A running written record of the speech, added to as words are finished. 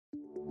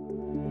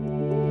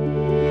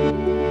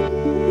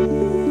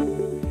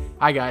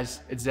Hi guys,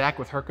 it's Zach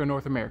with Hurco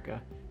North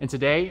America, and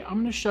today I'm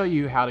going to show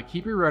you how to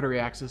keep your rotary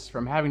axis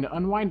from having to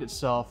unwind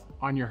itself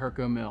on your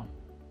Hurco mill.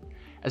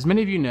 As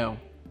many of you know,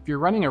 if you're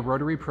running a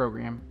rotary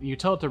program and you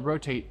tell it to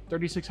rotate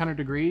 3600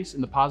 degrees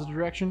in the positive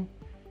direction,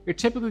 you're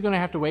typically going to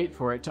have to wait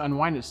for it to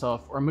unwind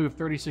itself or move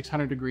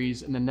 3600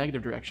 degrees in the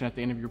negative direction at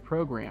the end of your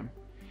program.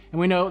 And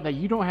we know that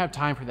you don't have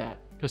time for that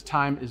because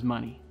time is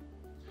money.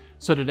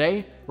 So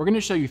today, we're going to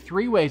show you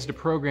 3 ways to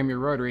program your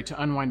rotary to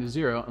unwind to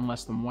 0 in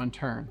less than 1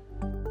 turn.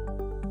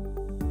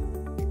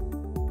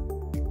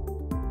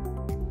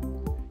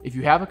 If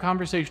you have a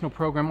conversational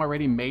program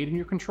already made in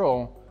your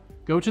control,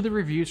 go to the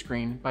review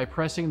screen by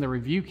pressing the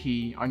review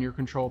key on your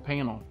control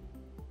panel.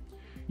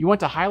 You want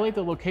to highlight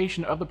the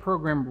location of the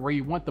program where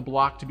you want the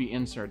block to be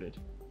inserted.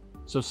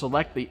 So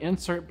select the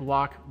Insert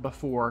Block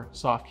Before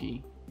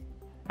softkey.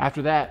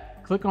 After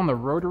that, click on the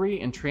Rotary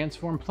and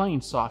Transform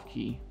Planes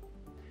softkey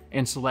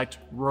and select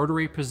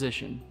Rotary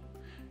Position.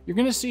 You're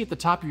going to see at the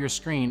top of your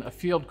screen a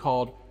field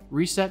called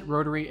Reset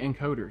Rotary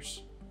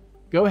Encoders.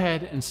 Go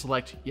ahead and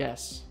select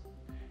Yes.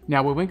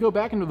 Now when we go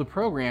back into the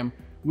program,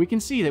 we can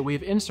see that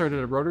we've inserted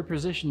a rotary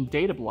position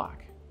data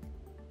block.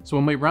 So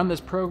when we run this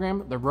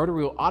program, the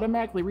rotary will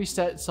automatically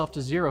reset itself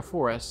to 0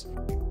 for us.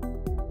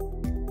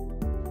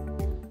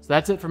 So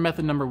that's it for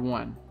method number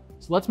 1.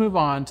 So let's move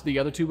on to the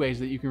other 2 ways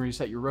that you can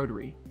reset your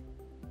rotary.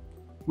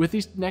 With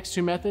these next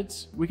 2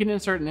 methods, we can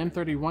insert an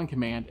M31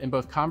 command in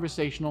both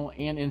conversational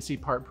and NC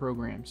part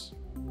programs.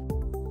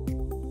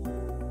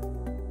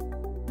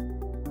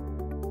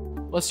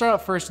 Let's start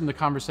out first in the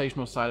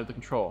conversational side of the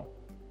control.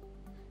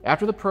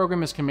 After the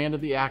program has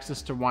commanded the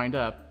axis to wind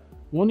up,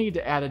 we'll need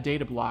to add a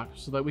data block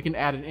so that we can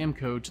add an M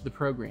code to the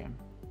program.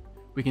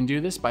 We can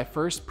do this by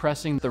first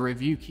pressing the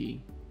review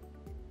key.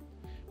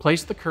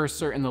 Place the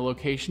cursor in the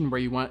location where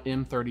you want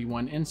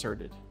M31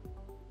 inserted.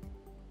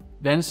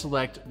 Then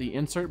select the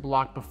Insert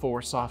Block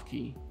Before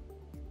softkey.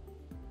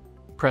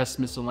 Press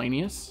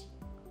Miscellaneous.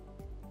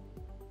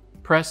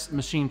 Press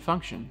Machine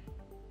Function.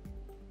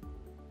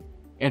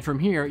 And from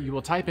here, you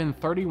will type in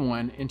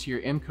 31 into your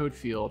M code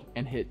field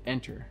and hit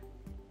Enter.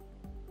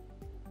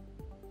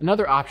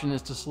 Another option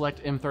is to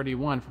select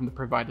M31 from the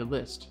provided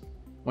list.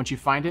 Once you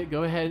find it,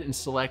 go ahead and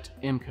select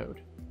M code.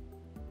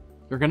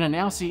 You're going to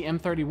now see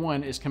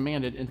M31 is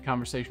commanded in the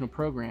conversational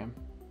program.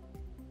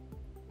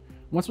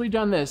 Once we've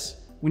done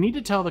this, we need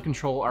to tell the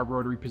control our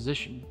rotary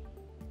position.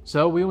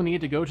 So we will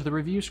need to go to the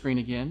review screen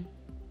again,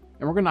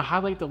 and we're going to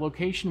highlight the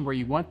location where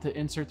you want to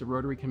insert the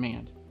rotary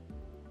command.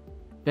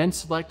 Then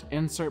select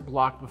Insert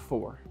Block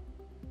Before,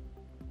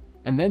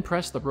 and then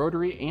press the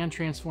Rotary and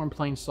Transform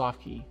Planes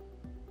softkey.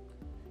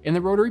 In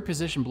the rotary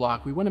position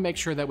block, we want to make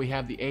sure that we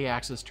have the A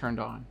axis turned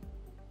on.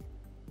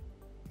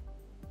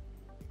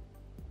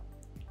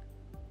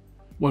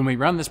 When we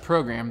run this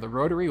program, the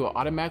rotary will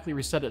automatically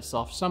reset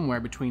itself somewhere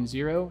between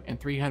 0 and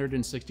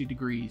 360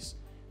 degrees,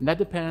 and that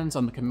depends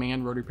on the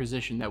command rotary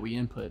position that we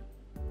input.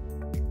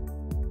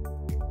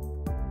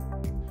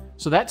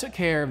 So that took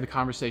care of the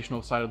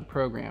conversational side of the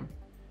program.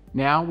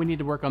 Now we need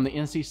to work on the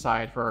NC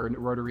side for our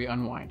rotary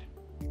unwind.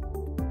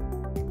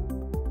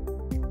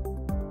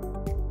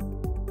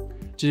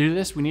 To do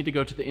this, we need to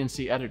go to the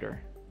NC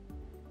editor.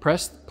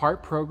 Press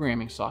Part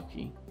Programming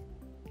softkey.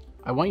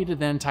 I want you to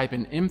then type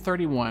in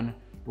M31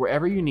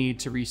 wherever you need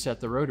to reset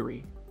the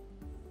rotary.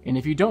 And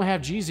if you don't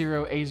have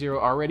G0, A0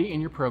 already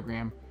in your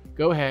program,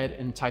 go ahead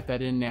and type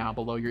that in now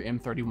below your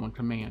M31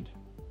 command.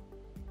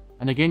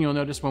 And again, you'll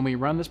notice when we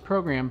run this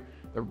program,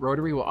 the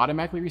rotary will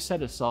automatically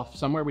reset itself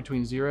somewhere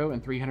between 0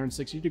 and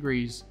 360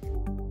 degrees.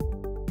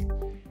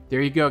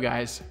 There you go,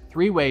 guys.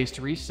 3 ways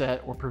to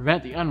reset or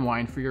prevent the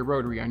unwind for your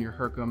rotary on your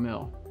Hurco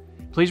mill.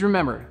 Please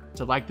remember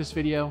to like this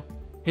video,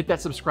 hit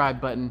that subscribe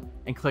button,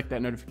 and click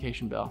that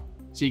notification bell.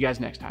 See you guys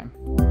next time.